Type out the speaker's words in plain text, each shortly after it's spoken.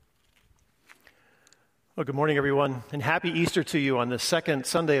Well, good morning, everyone, and happy Easter to you on the second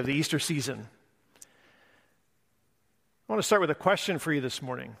Sunday of the Easter season. I want to start with a question for you this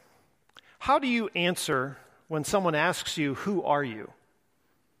morning. How do you answer when someone asks you, who are you?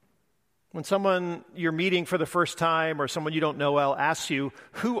 When someone you're meeting for the first time or someone you don't know well asks you,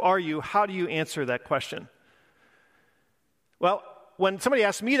 who are you? How do you answer that question? Well, when somebody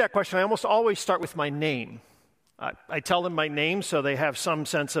asks me that question, I almost always start with my name. I tell them my name so they have some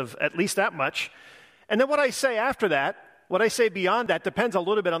sense of at least that much. And then what I say after that, what I say beyond that, depends a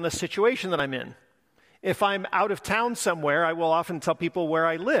little bit on the situation that I'm in. If I'm out of town somewhere, I will often tell people where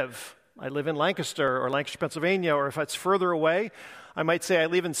I live. I live in Lancaster or Lancaster, Pennsylvania, or if it's further away, I might say I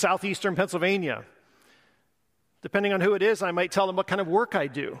live in southeastern Pennsylvania. Depending on who it is, I might tell them what kind of work I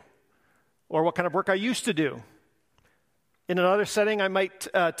do or what kind of work I used to do. In another setting, I might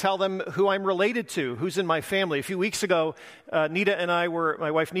tell them who I'm related to, who's in my family. A few weeks ago, my wife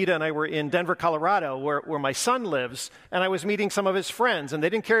Nita and I were in Denver, Colorado, where my son lives, and I was meeting some of his friends, and they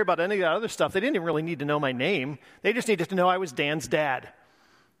didn't care about any of that other stuff. They didn't even really need to know my name. They just needed to know I was Dan's dad.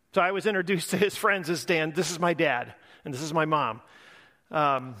 So I was introduced to his friends as Dan. This is my dad, and this is my mom.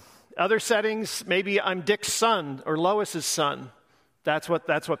 Other settings, maybe I'm Dick's son or Lois's son. That's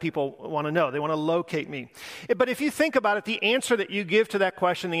what people want to know. They want to locate me. But if you think about it, the answer that you give to that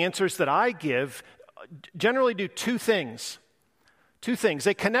question, the answers that I give, generally do two things. Two things.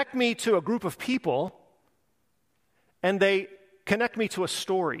 They connect me to a group of people, and they connect me to a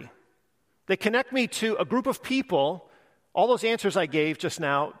story. They connect me to a group of people. All those answers I gave just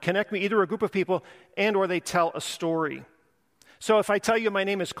now connect me either to a group of people and or they tell a story. So if I tell you my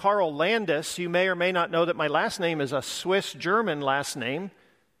name is Carl Landis, you may or may not know that my last name is a Swiss-German last name,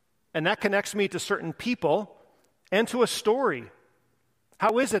 and that connects me to certain people and to a story.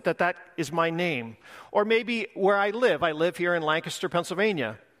 How is it that that is my name? Or maybe where I live here in Lancaster,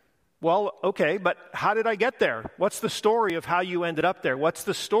 Pennsylvania. Well, okay, but how did I get there? What's the story of how you ended up there? What's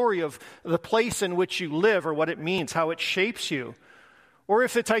the story of the place in which you live or what it means, how it shapes you? Or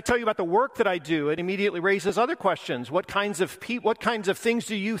if I tell you about the work that I do, it immediately raises other questions. What kinds of things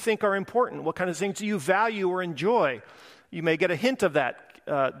do you think are important? What kind of things do you value or enjoy? You may get a hint of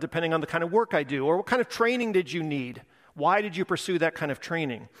that depending on the kind of work I do. Or what kind of training did you need? Why did you pursue that kind of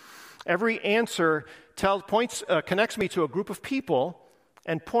training? Every answer connects me to a group of people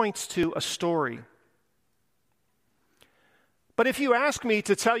and points to a story. But if you ask me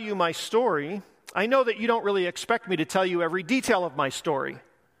to tell you my story, I know that you don't really expect me to tell you every detail of my story.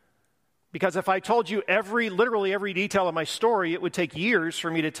 Because if I told you literally every detail of my story, it would take years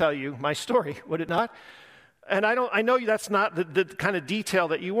for me to tell you my story, would it not? And I know that's not the kind of detail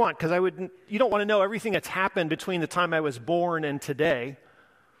that you want, because you don't want to know everything that's happened between the time I was born and today.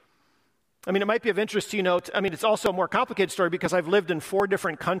 I mean, it might be of interest to you know, it's also a more complicated story because I've lived in 4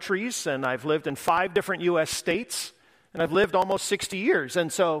 different countries, and I've lived in 5 different U.S. states, and I've lived almost 60 years.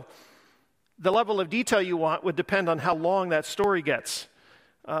 And so the level of detail you want would depend on how long that story gets.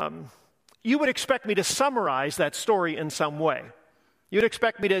 You would expect me to summarize that story in some way. You'd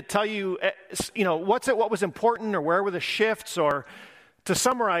expect me to tell you, what was important, or where were the shifts, or to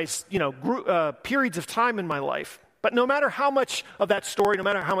summarize, periods of time in my life. But no matter how much of that story, no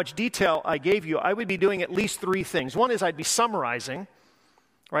matter how much detail I gave you, I would be doing at least 3 things. One is I'd be summarizing.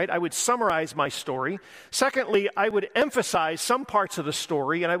 Right? I would summarize my story. Secondly, I would emphasize some parts of the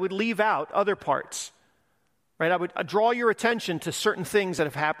story, and I would leave out other parts. Right? I would draw your attention to certain things that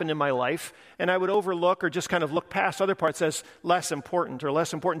have happened in my life, and I would overlook or just kind of look past other parts as less important or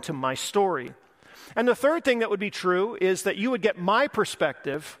less important to my story. And the third thing that would be true is that you would get my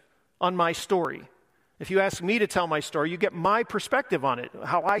perspective on my story. If you ask me to tell my story, you get my perspective on it,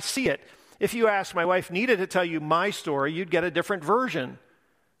 how I see it. If you ask my wife Nita to tell you my story, you'd get a different version.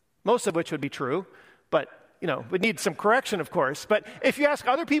 Most of which would be true, but, would need some correction, of course. But if you ask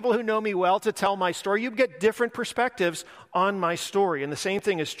other people who know me well to tell my story, you'd get different perspectives on my story. And the same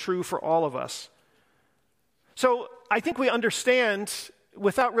thing is true for all of us. So I think we understand,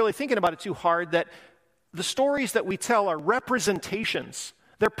 without really thinking about it too hard, that the stories that we tell are representations.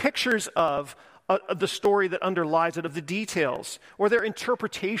 They're pictures of the story that underlies it, of the details, or they're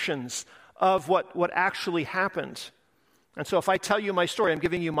interpretations of what actually happened. And so if I tell you my story, I'm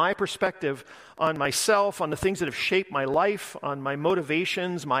giving you my perspective on myself, on the things that have shaped my life, on my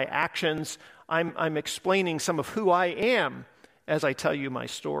motivations, my actions. I'm explaining some of who I am as I tell you my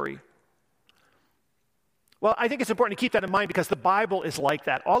story. Well, I think it's important to keep that in mind because the Bible is like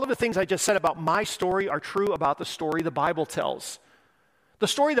that. All of the things I just said about my story are true about the story the Bible tells. The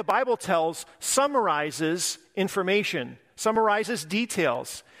story the Bible tells summarizes information, summarizes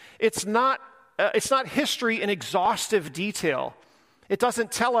details. It's not history in exhaustive detail. It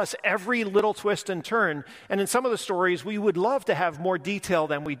doesn't tell us every little twist and turn. And in some of the stories, we would love to have more detail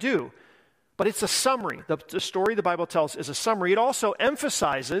than we do. But it's a summary. The story the Bible tells is a summary. It also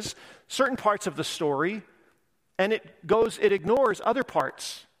emphasizes certain parts of the story, and it ignores other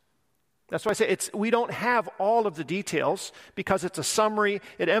parts. That's why I say we don't have all of the details because it's a summary.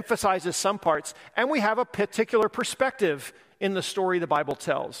 It emphasizes some parts, and we have a particular perspective in the story the Bible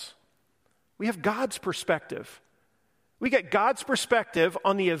tells. We have God's perspective. We get God's perspective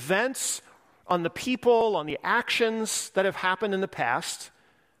on the events, on the people, on the actions that have happened in the past.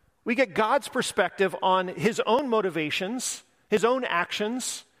 We get God's perspective on his own motivations, his own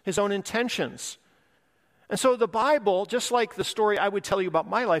actions, his own intentions. And so the Bible, just like the story I would tell you about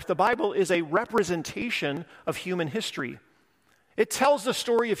my life, the Bible is a representation of human history. It tells the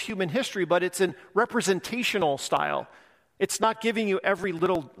story of human history, but it's in representational style. It's not giving you every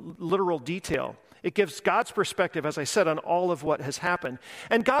little literal detail. It gives God's perspective, as I said, on all of what has happened.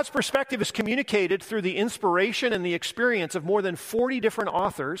 And God's perspective is communicated through the inspiration and the experience of more than 40 different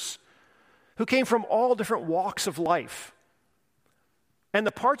authors who came from all different walks of life. And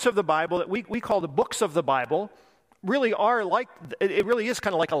the parts of the Bible that we call the books of the Bible really are like, it really is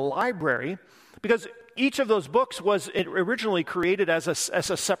kind of like a library, because each of those books was originally created as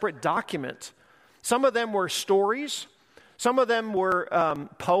a separate document. Some of them were stories. Some of them were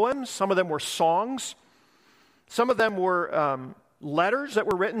poems. Some of them were songs. Some of them were letters that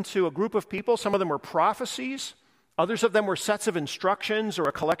were written to a group of people. Some of them were prophecies. Others of them were sets of instructions or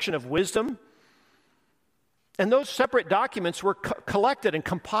a collection of wisdom. And those separate documents were collected and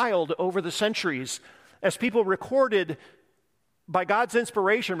compiled over the centuries as people recorded, by God's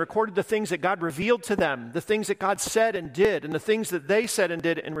inspiration, recorded the things that God revealed to them, the things that God said and did, and the things that they said and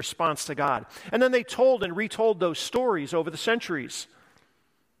did in response to God. And then they told and retold those stories over the centuries.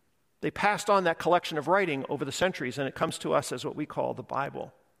 They passed on that collection of writing over the centuries, and it comes to us as what we call the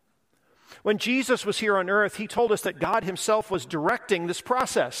Bible. When Jesus was here on earth, he told us that God himself was directing this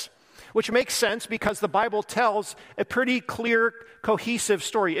process, which makes sense because the Bible tells a pretty clear, cohesive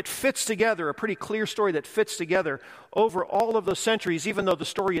story. It fits together, a pretty clear story that fits together over all of those centuries, even though the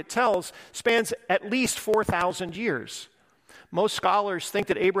story it tells spans at least 4,000 years. Most scholars think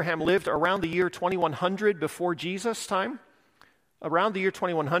that Abraham lived around the year 2100 before Jesus' time. Around the year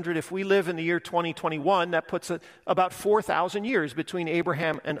 2100, if we live in the year 2021, that puts about 4,000 years between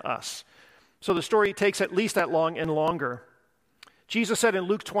Abraham and us. So the story takes at least that long and longer. Jesus said in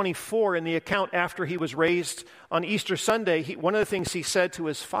Luke 24, in the account after he was raised on Easter Sunday, one of the things he said to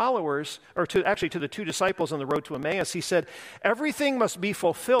his followers, or to the two disciples on the road to Emmaus, he said, "Everything must be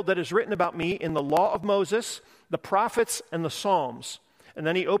fulfilled that is written about me in the law of Moses, the prophets, and the Psalms." And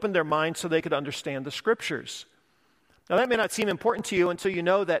then he opened their minds so they could understand the Scriptures. Now that may not seem important to you until you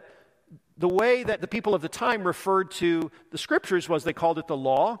know that the way that the people of the time referred to the Scriptures was they called it the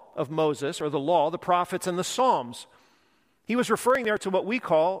law of Moses, or the law, the prophets, and the Psalms. He was referring there to what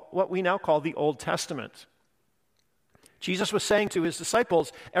we now call the Old Testament. Jesus was saying to his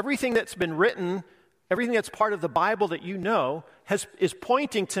disciples, everything that's been written, everything that's part of the Bible that you know is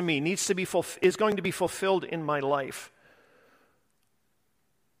pointing to me, is going to be fulfilled in my life.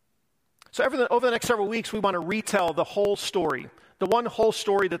 So over the next several weeks, we want to retell the whole story, the one whole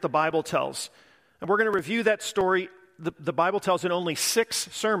story that the Bible tells. And we're going to review that story the Bible tells in only 6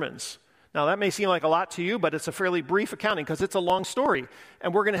 sermons. Now, that may seem like a lot to you, but it's a fairly brief accounting because it's a long story,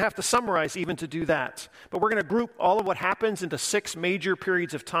 and we're going to have to summarize even to do that. But we're going to group all of what happens into 6 major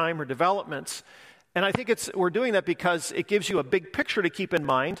periods of time or developments, and I think we're doing that because it gives you a big picture to keep in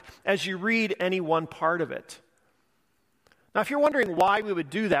mind as you read any one part of it. Now, if you're wondering why we would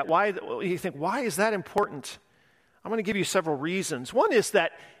do that, why is that important? I'm going to give you several reasons. One is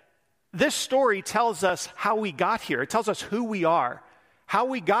that this story tells us how we got here. It tells us who we are. How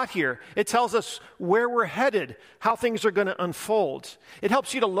we got here. It tells us where we're headed, how things are going to unfold. It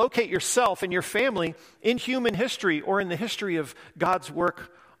helps you to locate yourself and your family in human history or in the history of God's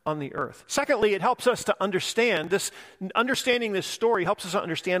work on the earth. Secondly, it helps us to understand this. Understanding this story helps us to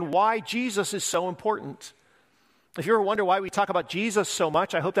understand why Jesus is so important. If you ever wonder why we talk about Jesus so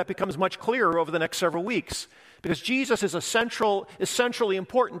much, I hope that becomes much clearer over the next several weeks, because Jesus is centrally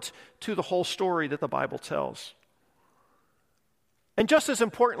important to the whole story that the Bible tells. And just as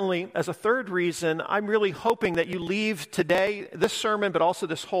importantly, as a third reason, I'm really hoping that you leave today, this sermon, but also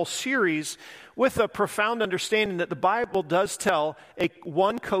this whole series, with a profound understanding that the Bible does tell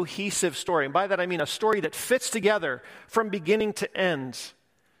one cohesive story. And by that I mean a story that fits together from beginning to end,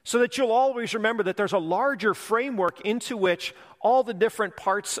 so that you'll always remember that there's a larger framework into which all the different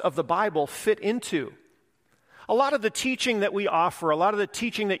parts of the Bible fit into. A lot of the teaching that we offer, a lot of the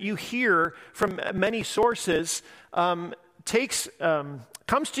teaching that you hear from many sources,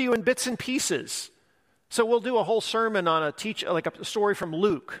 comes to you in bits and pieces. So we'll do a whole sermon on a story from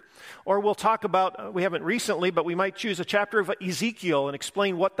Luke. Or we'll talk about, we haven't recently, but we might choose a chapter of Ezekiel and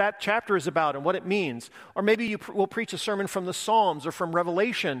explain what that chapter is about and what it means. Or maybe we'll preach a sermon from the Psalms or from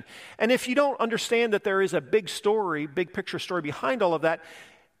Revelation. And if you don't understand that there is a big story, big picture story behind all of that,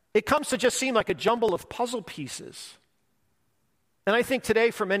 it comes to just seem like a jumble of puzzle pieces. And I think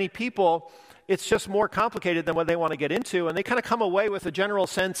today for many people, it's just more complicated than what they want to get into. And they kind of come away with a general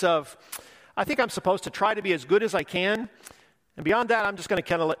sense of, I think I'm supposed to try to be as good as I can. And beyond that, I'm just going to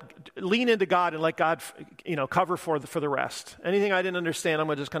kind of lean into God and let God, cover for the rest. Anything I didn't understand, I'm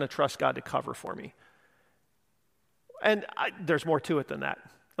going to just kind of trust God to cover for me. And there's more to it than that.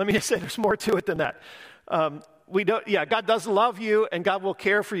 Let me just say there's more to it than that. God does love you, and God will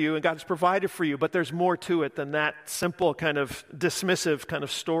care for you, and God has provided for you, but there's more to it than that simple kind of dismissive kind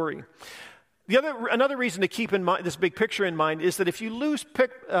of story. Another reason to keep in mind this big picture in mind is that if you lose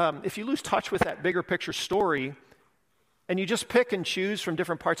touch with that bigger picture story, and you just pick and choose from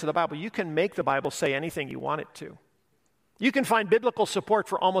different parts of the Bible, you can make the Bible say anything you want it to. You can find biblical support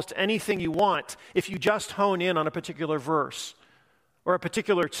for almost anything you want if you just hone in on a particular verse or a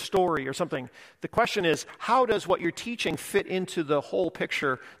particular story or something. The question is, how does what you're teaching fit into the whole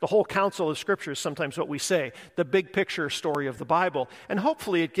picture, the whole counsel of Scripture is sometimes what we say, the big picture story of the Bible. And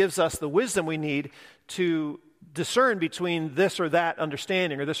hopefully it gives us the wisdom we need to discern between this or that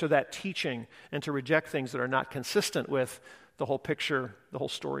understanding or this or that teaching and to reject things that are not consistent with the whole picture, the whole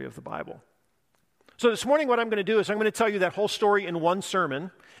story of the Bible. So this morning what I'm going to do is I'm going to tell you that whole story in one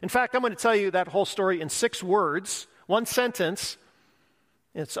sermon. In fact, I'm going to tell you that whole story in 6 words, one sentence.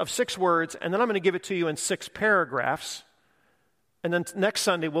 It's of 6 words, and then I'm going to give it to you in 6 paragraphs. And then next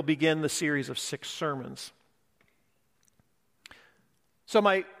Sunday we'll begin the series of 6 sermons. So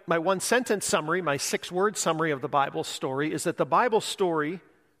my one-sentence summary, my 6-word summary of the Bible story is that the Bible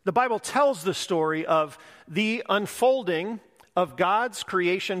tells the story of the unfolding of God's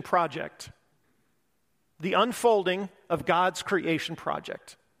creation project. The unfolding of God's creation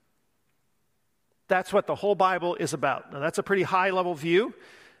project. That's what the whole Bible is about. Now, that's a pretty high-level view,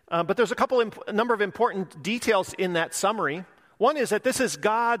 but there's a number of important details in that summary. One is that this is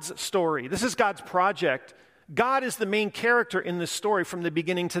God's story. This is God's project. God is the main character in this story from the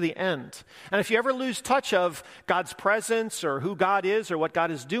beginning to the end. And if you ever lose touch of God's presence or who God is or what God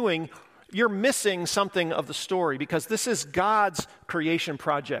is doing, you're missing something of the story because this is God's creation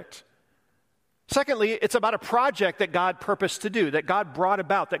project. Secondly, it's about a project that God purposed to do, that God brought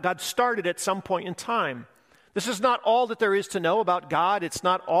about, that God started at some point in time. This is not all that there is to know about God. It's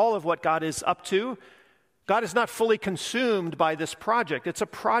not all of what God is up to. God is not fully consumed by this project. It's a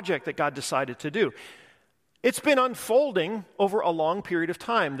project that God decided to do. It's been unfolding over a long period of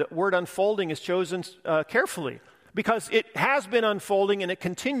time. The word unfolding is chosen carefully because it has been unfolding and it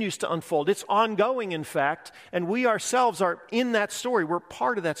continues to unfold. It's ongoing, in fact, and we ourselves are in that story. We're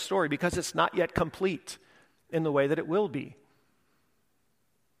part of that story because it's not yet complete in the way that it will be.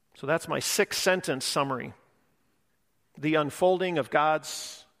 So that's my 6-sentence summary. The unfolding of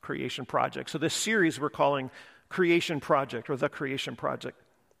God's creation project. So this series we're calling Creation Project or The Creation Project.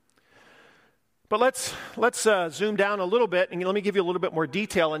 But let's zoom down a little bit and let me give you a little bit more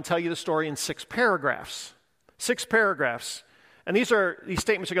detail and tell you the story in 6 paragraphs. 6 paragraphs. And these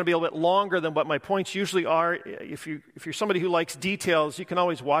statements are going to be a little bit longer than what my points usually are. If you're somebody who likes details, you can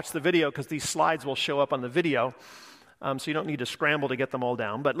always watch the video because these slides will show up on the video. So you don't need to scramble to get them all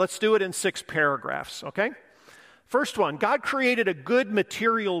down. But let's do it in 6 paragraphs, okay? First one, God created a good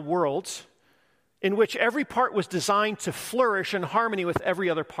material world in which every part was designed to flourish in harmony with every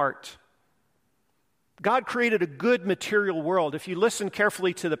other part. God created a good material world. If you listen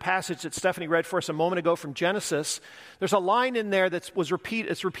carefully to the passage that Stephanie read for us a moment ago from Genesis, there's a line in there it's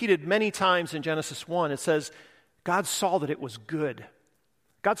repeated many times in Genesis 1. It says, God saw that it was good.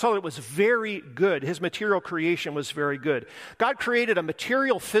 God saw that it was very good. His material creation was very good. God created a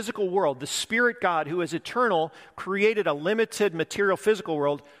material physical world. The Spirit God, who is eternal, created a limited material physical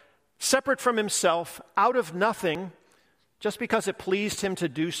world, separate from himself, out of nothing, just because it pleased him to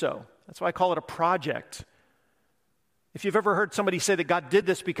do so. That's why I call it a project. If you've ever heard somebody say that God did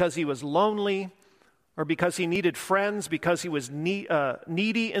this because he was lonely or because he needed friends, because he was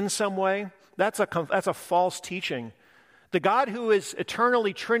needy in some way, that's a false teaching. The God who is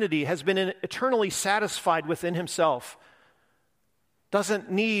eternally Trinity has been eternally satisfied within himself.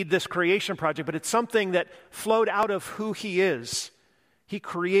 Doesn't need this creation project, but it's something that flowed out of who he is. He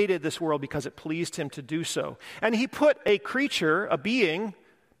created this world because it pleased him to do so. And he put a creature, a being,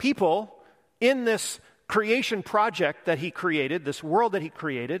 people in this creation project that he created, this world that he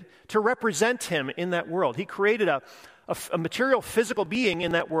created, to represent him in that world. He created a material physical being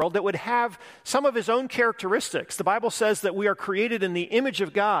in that world that would have some of his own characteristics. The Bible says that we are created in the image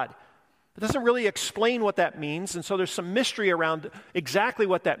of God. It doesn't really explain what that means, and so there's some mystery around exactly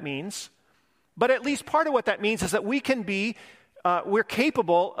what that means. But at least part of what that means is that we're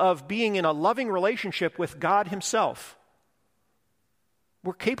capable of being in a loving relationship with God himself.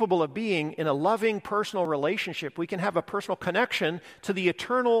 We're capable of being in a loving personal relationship. We can have a personal connection to the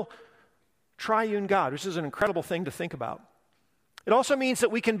eternal triune God, which is an incredible thing to think about. It also means that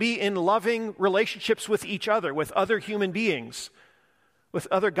we can be in loving relationships with each other, with other human beings, with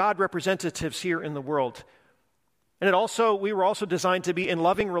other God representatives here in the world. And we were also designed to be in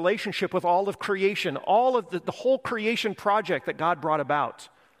loving relationship with all of creation, all of the whole creation project that God brought about.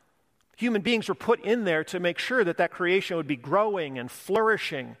 Human beings were put in there to make sure that creation would be growing and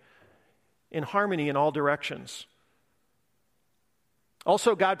flourishing in harmony in all directions.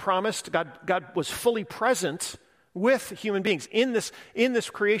 Also, God was fully present with human beings. In this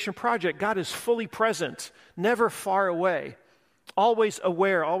creation project, God is fully present, never far away, always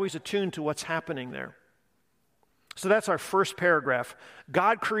aware, always attuned to what's happening there. So that's our first paragraph.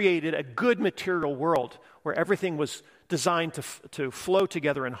 God created a good material world where everything was designed to flow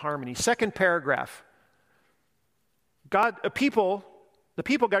together in harmony. Second paragraph. The people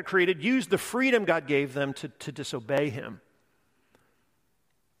God created used the freedom God gave them to disobey him.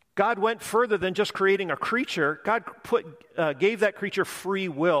 God went further than just creating a creature. God gave that creature free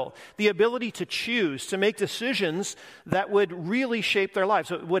will, the ability to choose, to make decisions that would really shape their lives.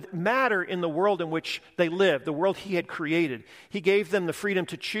 So it would matter in the world in which they lived, the world he had created. He gave them the freedom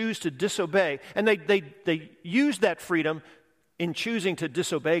to choose to disobey, and they used that freedom in choosing to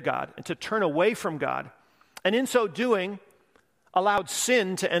disobey God and to turn away from God, and in so doing, allowed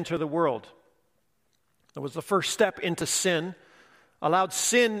sin to enter the world. That was the first step into sin. Allowed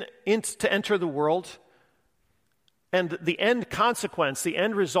sin to enter the world, and the end consequence, the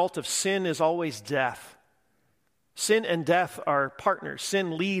end result of sin is always death. Sin and death are partners.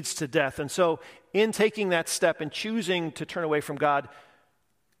 Sin leads to death, and so in taking that step and choosing to turn away from God,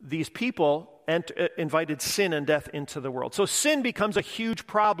 these people invited sin and death into the world. So sin becomes a huge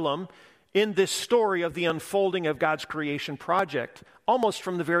problem in this story of the unfolding of God's creation project, almost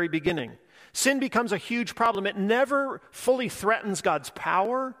from the very beginning. Sin becomes a huge problem. It never fully threatens God's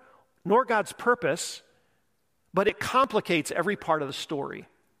power nor God's purpose, but it complicates every part of the story.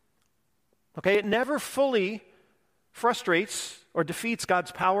 Okay, it never fully frustrates or defeats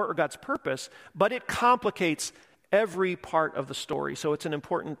God's power or God's purpose, but it complicates every part of the story. So it's an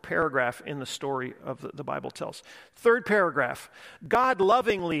important paragraph in the story of the Bible tells. Third paragraph, God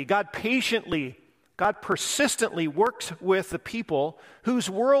lovingly, God patiently, God persistently works with the people whose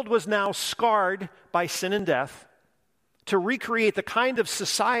world was now scarred by sin and death to recreate the kind of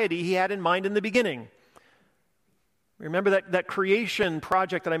society he had in mind in the beginning. Remember that creation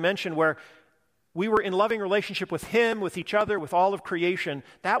project that I mentioned where we were in loving relationship with him, with each other, with all of creation.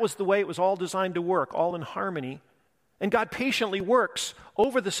 That was the way it was all designed to work, all in harmony. And God patiently works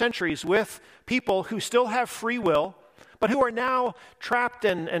over the centuries with people who still have free will, but who are now trapped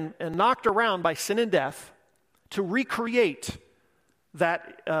and knocked around by sin and death to recreate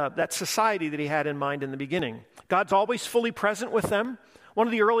that society that he had in mind in the beginning. God's always fully present with them. One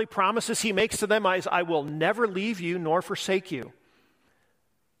of the early promises he makes to them is, I will never leave you nor forsake you.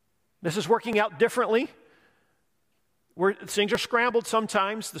 This is working out differently. Things are scrambled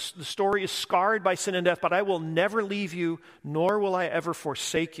sometimes. The story is scarred by sin and death, but I will never leave you, nor will I ever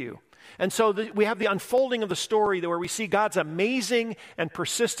forsake you. And so we have the unfolding of the story where we see God's amazing and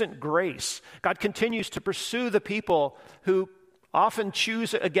persistent grace. God continues to pursue the people who often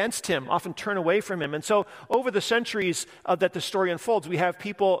choose against him, often turn away from him. And so over the centuries that the story unfolds, we have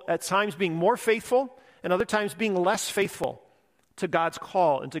people at times being more faithful and other times being less faithful to God's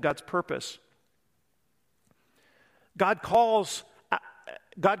call and to God's purpose. God calls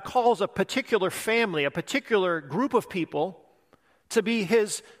a particular family, a particular group of people to be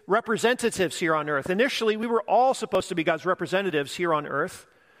his representatives here on earth. Initially, we were all supposed to be God's representatives here on earth.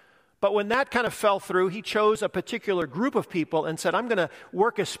 But when that kind of fell through, he chose a particular group of people and said, I'm going to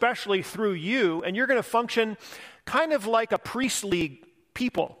work especially through you, and you're going to function kind of like a priestly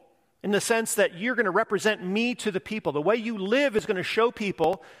people in the sense that you're going to represent me to the people. The way you live is going to show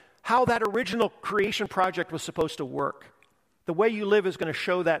people how that original creation project was supposed to work. The way you live is going to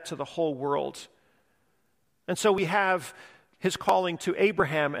show that to the whole world. And so we have his calling to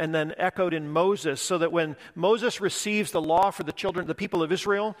Abraham and then echoed in Moses, so that when Moses receives the law for the people of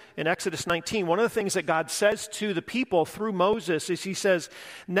Israel in Exodus 19, one of the things that God says to the people through Moses is he says,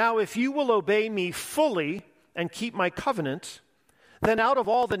 now if you will obey me fully and keep my covenant, then out of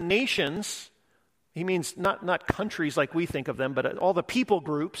all the nations He means not countries like we think of them, but all the people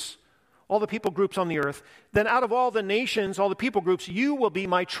groups on the earth. Then out of all the nations, all the people groups, you will be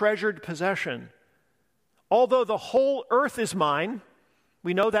my treasured possession. Although the whole earth is mine,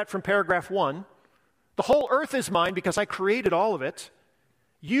 we know that from paragraph 1. The whole earth is mine because I created all of it.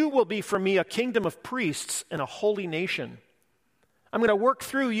 You will be for me a kingdom of priests and a holy nation. I'm going to work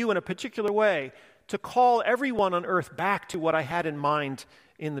through you in a particular way to call everyone on earth back to what I had in mind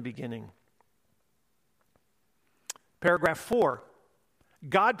in the beginning. Paragraph 4.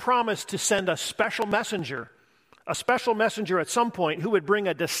 God promised to send a special messenger at some point who would bring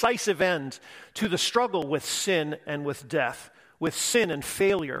a decisive end to the struggle with sin and with death, with sin and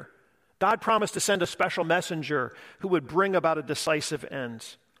failure. God promised to send a special messenger who would bring about a decisive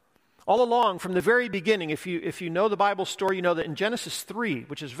end. All along, from the very beginning, if you know the Bible story, you know that in Genesis 3,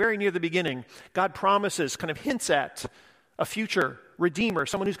 which is very near the beginning, God promises, kind of hints at a future redeemer,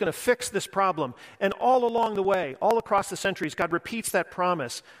 someone who's going to fix this problem. And all along the way, all across the centuries, God repeats that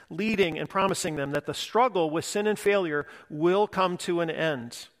promise, leading and promising them that the struggle with sin and failure will come to an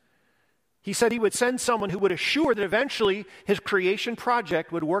end. He said he would send someone who would assure that eventually his creation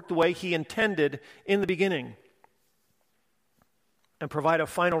project would work the way he intended in the beginning and provide a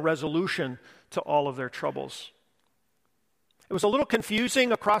final resolution to all of their troubles. It was a little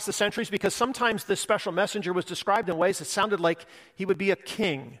confusing across the centuries because sometimes this special messenger was described in ways that sounded like he would be a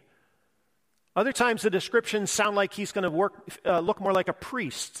king. Other times the descriptions sound like he's going to look more like a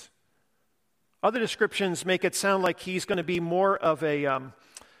priest. Other descriptions make it sound like he's going to be more of a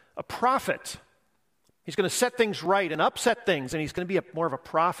prophet. He's going to set things right and upset things, and he's going to be more of a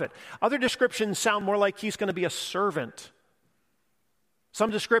prophet. Other descriptions sound more like he's going to be a servant.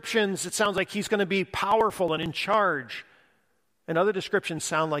 Some descriptions, it sounds like he's going to be powerful and in charge. And other descriptions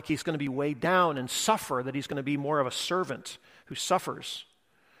sound like he's going to be weighed down and suffer, that he's going to be more of a servant who suffers.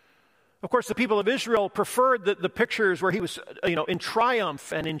 Of course, the people of Israel preferred the pictures where he was, in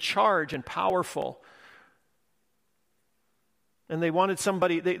triumph and in charge and powerful. And they wanted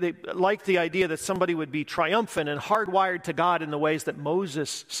somebody, they liked the idea that somebody would be triumphant and hardwired to God in the ways that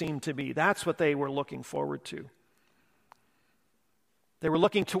Moses seemed to be. That's what they were looking forward to. They were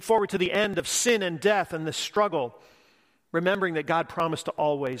looking forward to the end of sin and death and the struggle, remembering that God promised to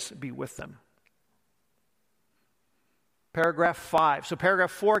always be with them. Paragraph 5. So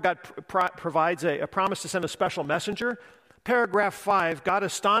paragraph 4, God provides a promise to send a special messenger. Paragraph 5, God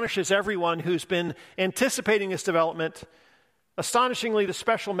astonishes everyone who's been anticipating this development. Astonishingly, the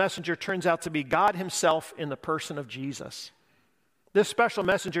special messenger turns out to be God himself in the person of Jesus. This special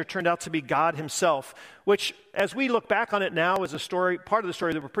messenger turned out to be God himself, which, as we look back on it now, is a story, part of the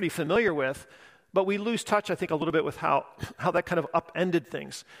story that we're pretty familiar with, but we lose touch, I think, a little bit with how that kind of upended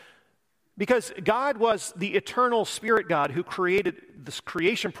things. Because God was the eternal Spirit God who created this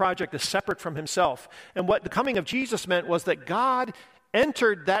creation project as separate from himself. And what the coming of Jesus meant was that God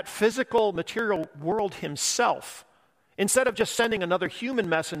entered that physical, material world himself, instead of just sending another human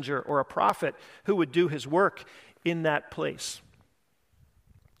messenger or a prophet who would do his work in that place.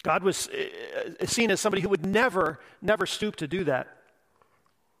 God was seen as somebody who would never stoop to do that.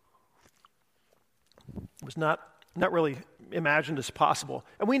 It was not really imagined as possible.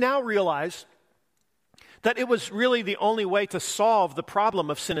 And we now realize that it was really the only way to solve the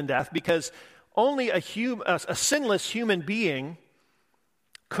problem of sin and death, because only a sinless human being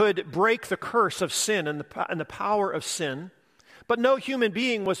could break the curse of sin and the power of sin. But no human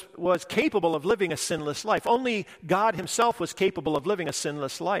being was capable of living a sinless life. Only God himself was capable of living a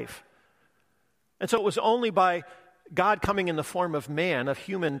sinless life. And so it was only by God coming in the form of man, a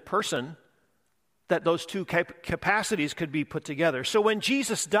human person, that those two capacities could be put together. So when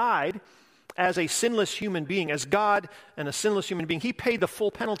Jesus died as a sinless human being, as God and a sinless human being, he paid the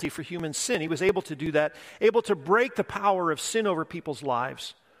full penalty for human sin. He was able to do that, able to break the power of sin over people's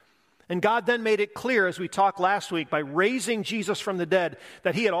lives. And God then made it clear, as we talked last week, by raising Jesus from the dead,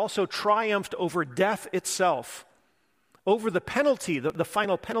 that he had also triumphed over death itself, over the penalty, the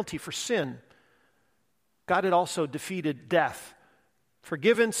final penalty for sin. God had also defeated death,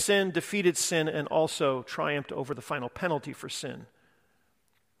 forgiven sin, defeated sin, and also triumphed over the final penalty for sin.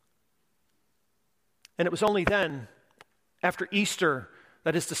 And it was only then, after Easter,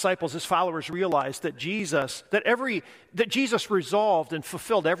 that his disciples, his followers, realized that Jesus resolved and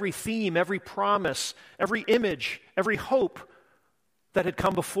fulfilled every theme, every promise, every image, every hope that had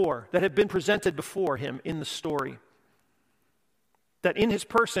come before, that had been presented before him in the story. That in his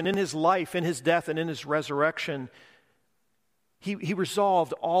person, in his life, in his death, and in his resurrection, he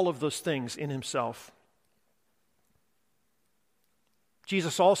resolved all of those things in himself.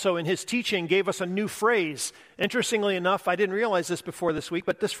 Jesus also, in his teaching, gave us a new phrase. Interestingly enough, I didn't realize this before this week,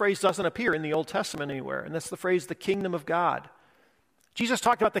 but this phrase doesn't appear in the Old Testament anywhere, and that's the phrase, the kingdom of God. Jesus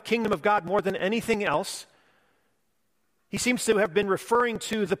talked about the kingdom of God more than anything else. He seems to have been referring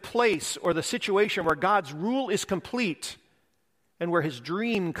to the place or the situation where God's rule is complete and where his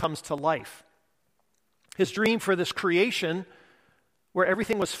dream comes to life. His dream for this creation where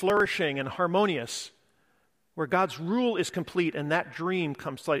everything was flourishing and harmonious, where God's rule is complete and that dream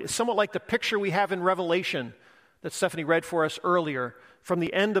comes to life. It's somewhat like the picture we have in Revelation that Stephanie read for us earlier from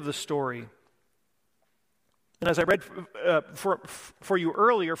the end of the story. And as I read for you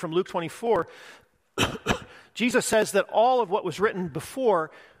earlier from Luke 24, Jesus says that all of what was written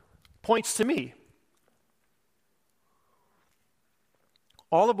before points to me.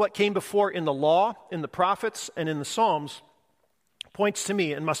 All of what came before in the law, in the prophets, and in the Psalms points to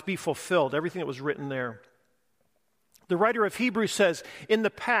me and must be fulfilled, everything that was written there. The writer of Hebrews says, in the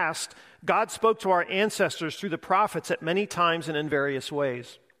past, God spoke to our ancestors through the prophets at many times and in various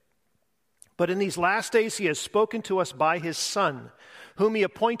ways. But in these last days, he has spoken to us by his Son, whom he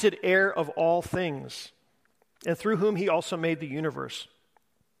appointed heir of all things, and through whom he also made the universe.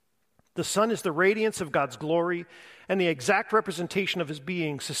 The Son is the radiance of God's glory and the exact representation of his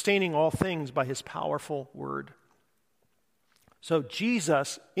being, sustaining all things by his powerful word. So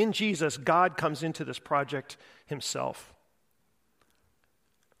in Jesus, God comes into this project himself.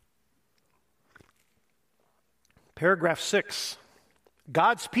 Paragraph 6.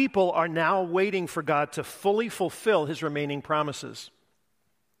 God's people are now waiting for God to fully fulfill his remaining promises.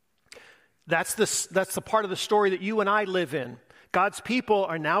 That's the part of the story that you and I live in. God's people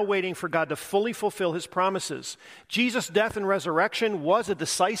are now waiting for God to fully fulfill his promises. Jesus' death and resurrection was a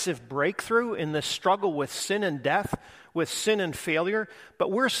decisive breakthrough in this struggle with sin and death, with sin and failure,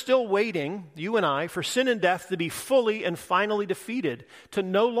 but we're still waiting, you and I, for sin and death to be fully and finally defeated, to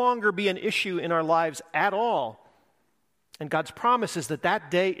no longer be an issue in our lives at all. And God's promise is that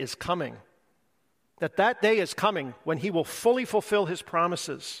that day is coming, that day is coming when he will fully fulfill his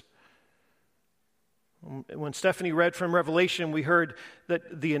promises. When Stephanie read from Revelation, we heard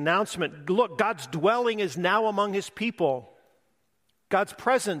that the announcement, look, God's dwelling is now among his people. God's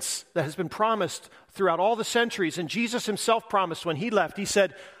presence that has been promised throughout all the centuries, and Jesus himself promised when he left, he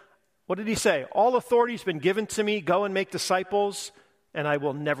said, what did he say? All authority has been given to me, go and make disciples, and I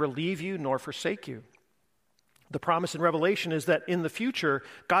will never leave you nor forsake you. The promise in Revelation is that in the future,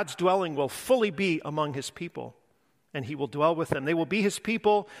 God's dwelling will fully be among his people. And he will dwell with them. They will be his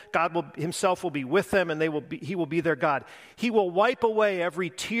people. God himself will be with them, and he will be their God. He will wipe away every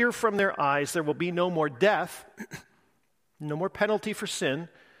tear from their eyes. There will be no more death, no more penalty for sin,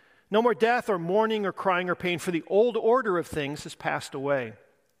 no more death or mourning or crying or pain, for the old order of things has passed away.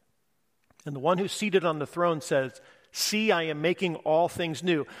 And the one who's seated on the throne says, see, I am making all things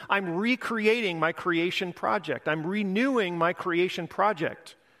new. I'm recreating my creation project. I'm renewing my creation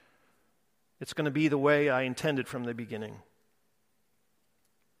project. It's going to be the way I intended from the beginning.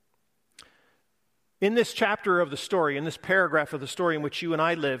 In this chapter of the story, in this paragraph of the story in which you and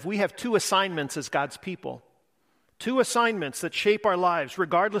I live, we have two assignments as God's people. Two assignments that shape our lives,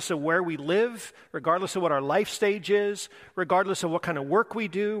 regardless of where we live, regardless of what our life stage is, regardless of what kind of work we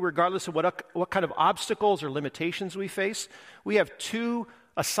do, regardless of what kind of obstacles or limitations we face. We have two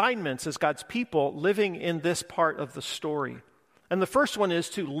assignments as God's people living in this part of the story. And the first one is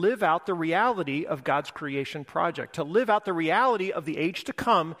to live out the reality of God's creation project, to live out the reality of the age to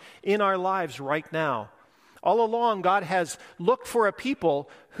come in our lives right now. All along, God has looked for a people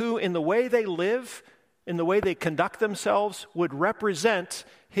who, in the way they live, in the way they conduct themselves, would represent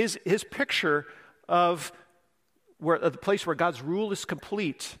his picture of the place where God's rule is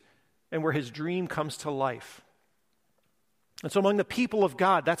complete and where his dream comes to life. And so among the people of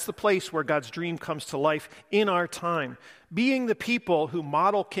God, that's the place where God's dream comes to life in our time. Being the people who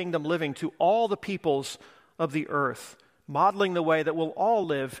model kingdom living to all the peoples of the earth, modeling the way that we'll all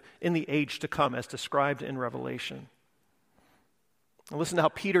live in the age to come as described in Revelation. And listen to how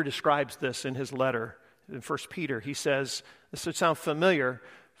Peter describes this in his letter. In 1 Peter, he says, this would sound familiar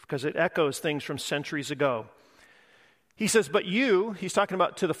because it echoes things from centuries ago. He says, but you, he's talking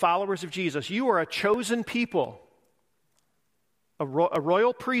about to the followers of Jesus, you are a chosen people, a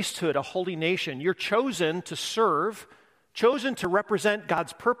royal priesthood, a holy nation. You're chosen to serve, chosen to represent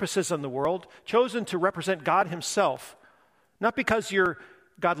God's purposes in the world, chosen to represent God himself. Not because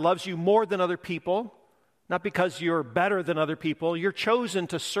God loves you more than other people, not because you're better than other people. You're chosen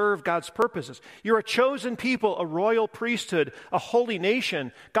to serve God's purposes. You're a chosen people, a royal priesthood, a holy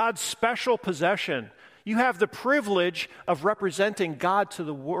nation, God's special possession. You have the privilege of representing God to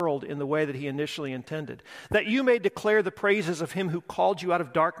the world in the way that he initially intended, that you may declare the praises of him who called you out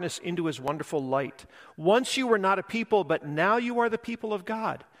of darkness into his wonderful light. Once you were not a people, but now you are the people of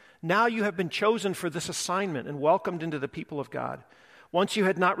God. Now you have been chosen for this assignment and welcomed into the people of God. Once you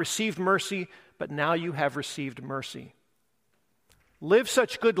had not received mercy, but now you have received mercy. Live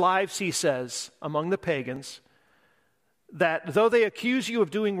such good lives, he says, among the pagans, that though they accuse you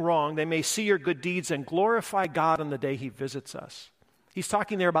of doing wrong, they may see your good deeds and glorify God on the day he visits us. He's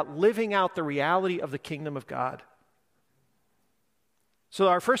talking there about living out the reality of the kingdom of God. So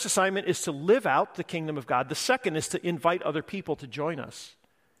our first assignment is to live out the kingdom of God. The second is to invite other people to join us.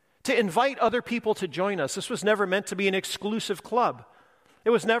 To invite other people to join us. This was never meant to be an exclusive club.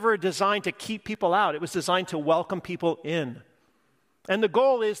 It was never designed to keep people out. It was designed to welcome people in. And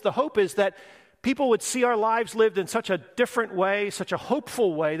the hope is that people would see our lives lived in such a different way, such a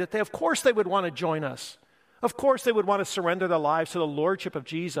hopeful way, that of course they would want to join us. Of course they would want to surrender their lives to the lordship of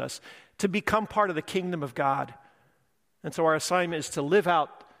Jesus, to become part of the kingdom of God. And so our assignment is to live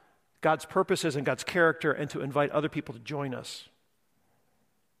out God's purposes and God's character and to invite other people to join us.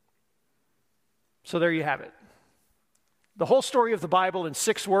 So there you have it. The whole story of the Bible in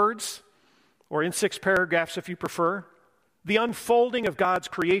 6 words, or in 6 paragraphs if you prefer. The unfolding of God's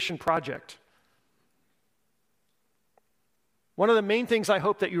creation project. One of the main things I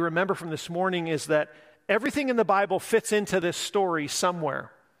hope that you remember from this morning is that everything in the Bible fits into this story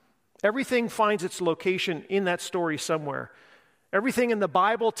somewhere. Everything finds its location in that story somewhere. Everything in the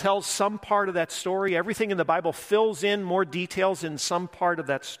Bible tells some part of that story. Everything in the Bible fills in more details in some part of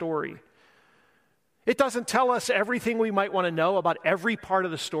that story. It doesn't tell us everything we might want to know about every part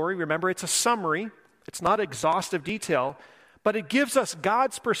of the story. Remember, it's a summary. It's not exhaustive detail, but it gives us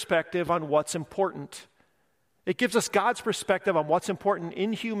God's perspective on what's important. It gives us God's perspective on what's important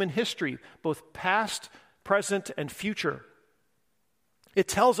in human history, both past, present, and future. It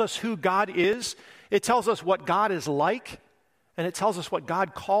tells us who God is. It tells us what God is like, and it tells us what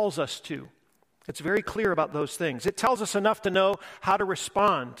God calls us to. It's very clear about those things. It tells us enough to know how to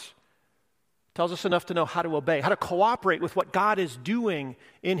respond. It tells us enough to know how to obey, how to cooperate with what God is doing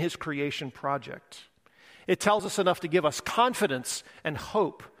in his creation project. It tells us enough to give us confidence and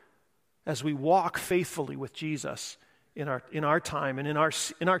hope as we walk faithfully with Jesus in our time and in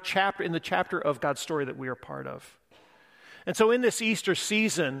the chapter of God's story that we are part of. And so in this Easter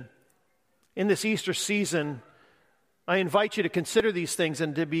season, I invite you to consider these things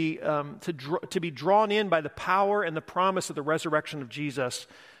and to be drawn in by the power and the promise of the resurrection of Jesus.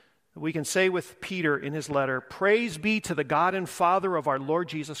 We can say with Peter in his letter, "Praise be to the God and Father of our Lord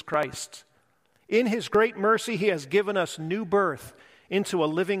Jesus Christ. In his great mercy, he has given us new birth into a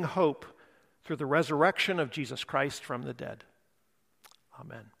living hope through the resurrection of Jesus Christ from the dead."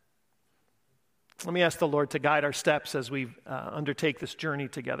 Amen. Let me ask the Lord to guide our steps as we undertake this journey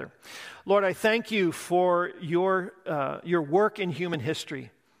together. Lord, I thank you for your work in human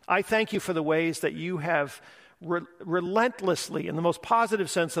history. I thank you for the ways that you have relentlessly, in the most positive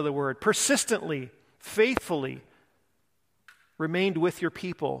sense of the word, persistently, faithfully remained with your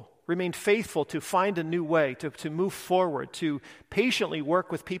people, remained faithful to find a new way, to move forward, to patiently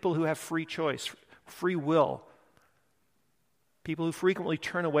work with people who have free choice, free will, people who frequently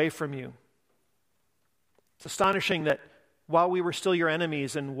turn away from you. It's astonishing that while we were still your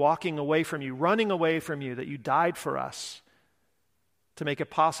enemies and walking away from you, running away from you, that you died for us to make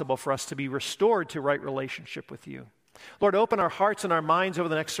it possible for us to be restored to right relationship with you. Lord, open our hearts and our minds over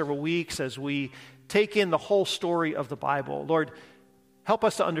the next several weeks as we take in the whole story of the Bible. Lord, help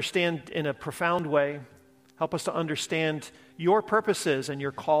us to understand in a profound way. Help us to understand your purposes and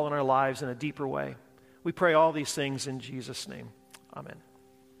your call in our lives in a deeper way. We pray all these things in Jesus' name. Amen.